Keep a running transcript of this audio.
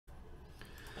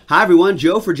Hi everyone,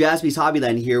 Joe for Jaspys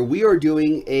Hobbyland here. We are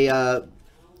doing a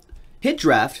hit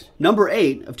draft, number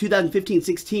 8 of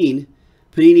 2015-16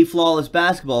 Panini Flawless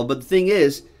Basketball. But the thing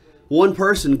is, one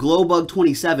person,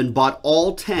 Glowbug27, bought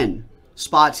all 10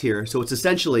 spots here. So it's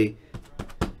essentially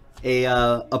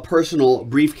a personal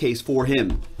briefcase for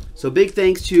him. So big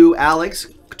thanks to Alex,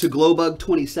 to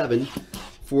Glowbug27,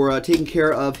 for taking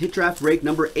care of hit draft break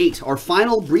number 8, our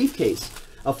final briefcase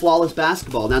of Flawless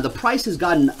Basketball. Now the price has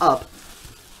gotten up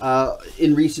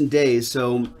in recent days,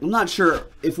 so I'm not sure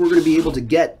if we're going to be able to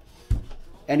get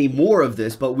any more of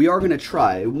this, but we are going to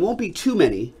try. It won't be too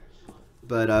many,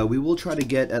 but we will try to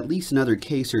get at least another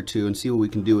case or two and see what we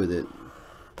can do with it.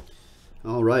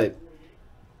 All right.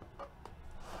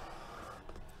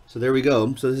 So there we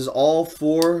go. So this is all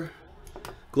for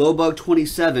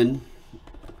Glowbug27.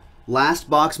 Last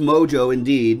box mojo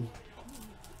indeed.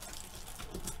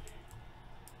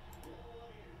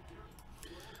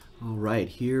 All right,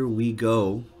 here we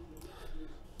go.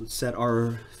 Let's set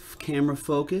our camera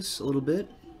focus a little bit.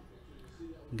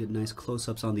 Get nice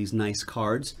close-ups on these nice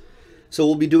cards. So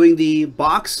we'll be doing the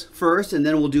box first, and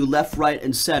then we'll do left, right,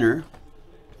 and center.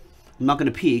 I'm not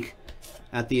going to peek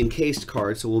at the encased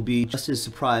card, so we'll be just as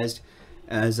surprised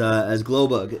as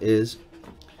Glowbug is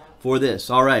for this.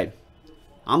 All right.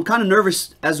 I'm kind of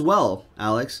nervous as well,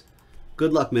 Alex.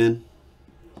 Good luck, man.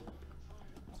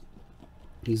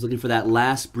 He's looking for that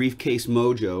last briefcase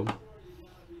mojo.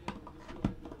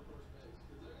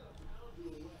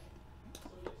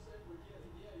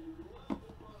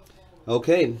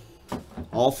 Okay.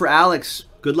 All for Alex.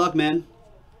 Good luck, man.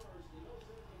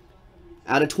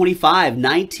 Out of 25.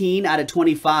 19 out of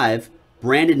 25.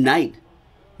 Brandon Knight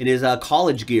in his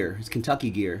college gear. His Kentucky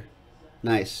gear.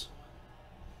 Nice.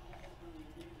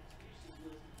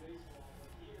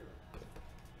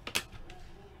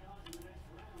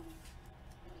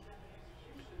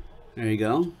 There you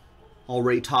go.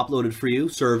 Already top-loaded for you.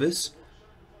 Service.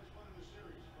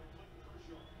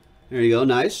 There you go.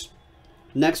 Nice.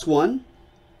 Next one.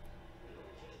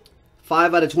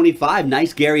 5 out of 25.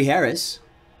 Nice Gary Harris.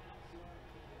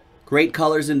 Great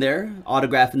colors in there.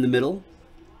 Autograph in the middle.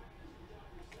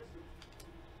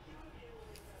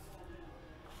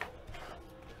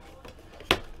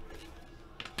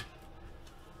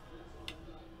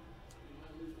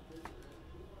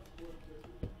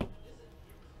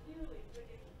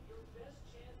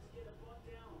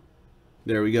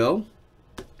 There we go.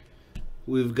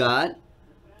 We've got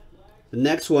the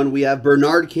next one. We have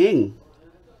Bernard King.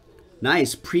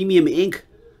 Nice. Premium ink.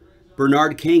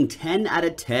 Bernard King. 10 out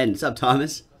of 10. What's up,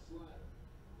 Thomas?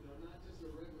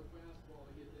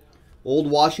 Old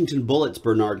Washington Bullets,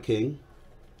 Bernard King.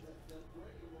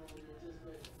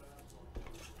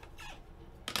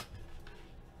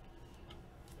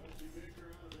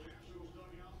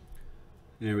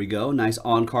 There we go. Nice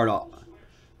on-card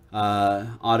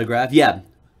autograph. Yeah,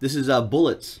 this is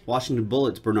Bullets, Washington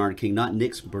Bullets Bernard King, not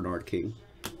Knicks Bernard King.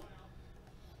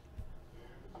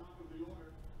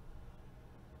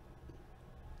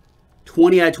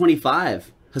 $20 out of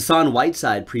 25. Hassan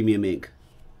Whiteside Premium Ink.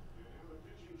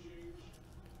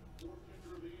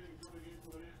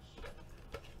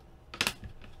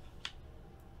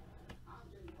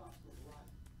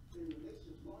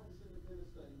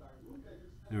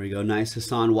 There we go. Nice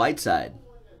Hassan Whiteside.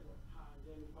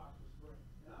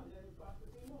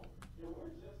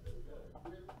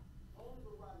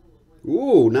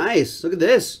 Ooh, nice. Look at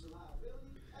this.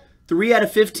 3 out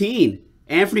of 15.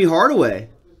 Anthony Hardaway.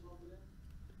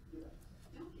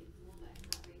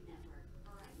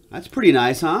 That's pretty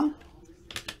nice, huh?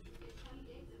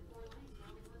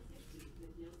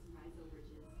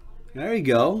 There you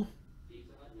go.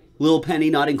 Little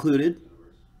penny not included.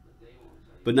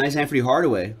 But nice Anthony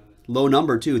Hardaway. Low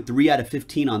number, too. 3 out of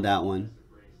 15 on that one.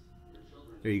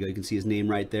 There you go. You can see his name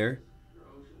right there.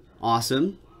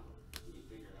 Awesome.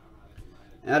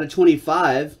 Out of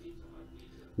 25.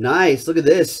 Nice. Look at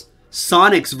this.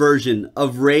 Sonics version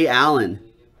of Ray Allen.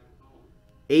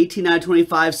 18 out of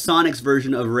 25 Sonics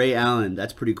version of Ray Allen.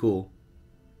 That's pretty cool.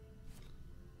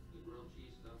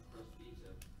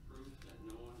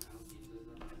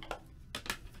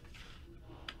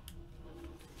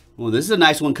 Well, this is a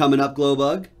nice one coming up,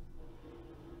 Glowbug.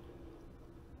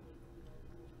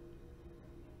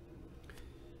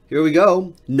 Here we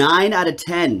go. 9 out of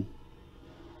 10.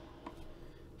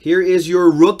 Here is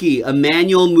your rookie,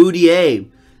 Emmanuel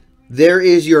Mudiay. There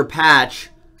is your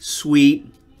patch. Sweet.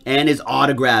 And his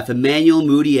autograph, Emmanuel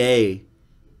Mudiay.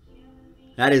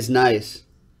 That is nice.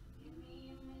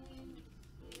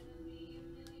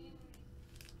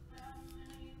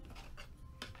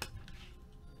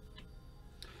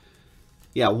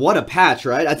 Yeah, what a patch,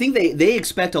 right? I think they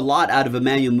expect a lot out of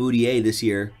Emmanuel Mudiay this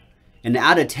year. And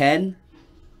out of 10,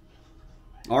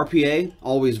 RPA,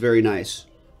 always very nice.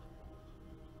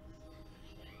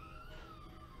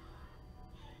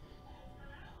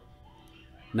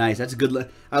 Nice, that's a good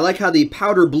look. I like how the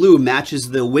powder blue matches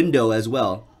the window as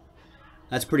well.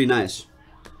 That's pretty nice.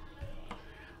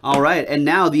 All right, and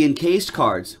now the encased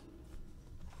cards.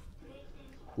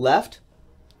 Left,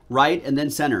 right, and then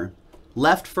center.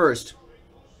 Left first.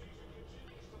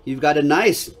 You've got a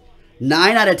nice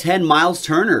 9 out of 10 Miles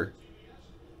Turner.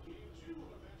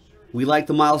 We like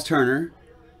the Miles Turner.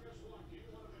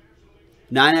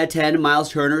 9 out of 10 Miles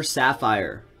Turner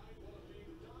Sapphire.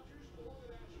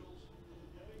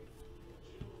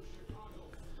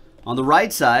 On the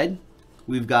right side,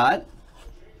 we've got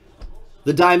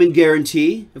the Diamond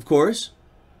Guarantee, of course.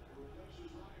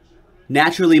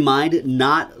 Naturally mined,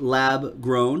 not lab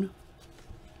grown.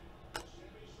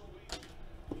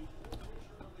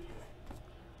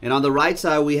 And on the right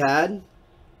side, we had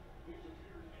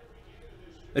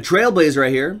a Trailblazer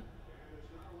right here.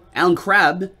 Alan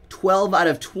Crabb, 12 out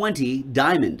of 20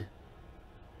 Diamond.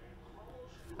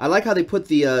 I like how they put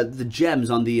the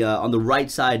gems on the right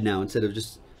side now instead of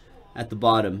just at the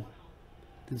bottom.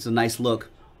 It's a nice look.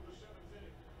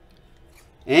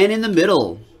 And in the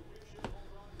middle,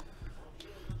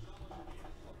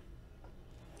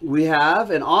 we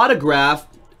have an autograph.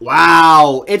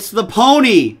 Wow, it's the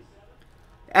pony.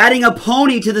 Adding a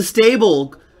pony to the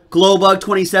stable,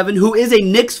 Glowbug27, who is a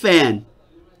Knicks fan.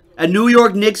 A New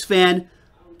York Knicks fan,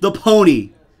 the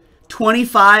pony.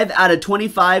 25 out of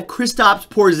 25, Kristaps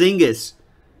Porzingis.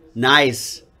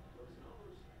 Nice.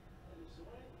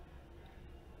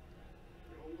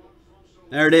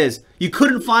 There it is. You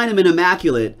couldn't find them in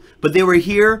Immaculate, but they were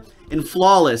here in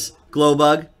Flawless,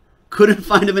 Glowbug. Couldn't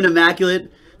find them in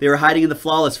Immaculate. They were hiding in the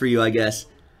Flawless for you, I guess.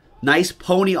 Nice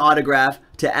pony autograph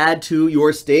to add to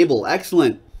your stable.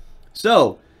 Excellent.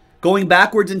 So, going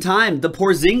backwards in time, the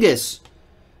Porzingis.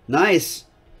 Nice.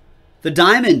 The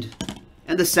Diamond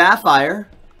and the Sapphire.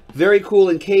 Very cool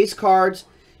in case cards.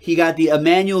 He got the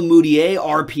Emmanuel Mudiay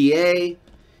RPA.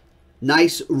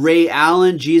 Nice Ray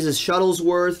Allen, Jesus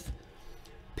Shuttlesworth.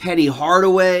 Penny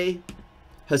Hardaway,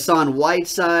 Hassan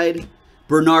Whiteside,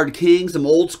 Bernard King, some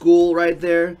old school right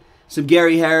there, some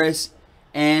Gary Harris,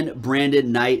 and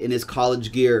Brandon Knight in his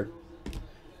college gear.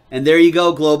 And there you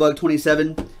go,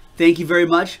 Glowbug27. Thank you very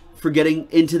much for getting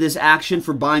into this action,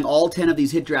 for buying all 10 of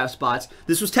these hit draft spots.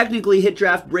 This was technically hit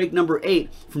draft break number 8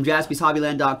 from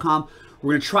JaspysHobbyland.com.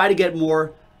 We're going to try to get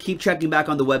more. Keep checking back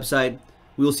on the website.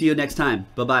 We will see you next time.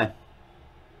 Bye-bye.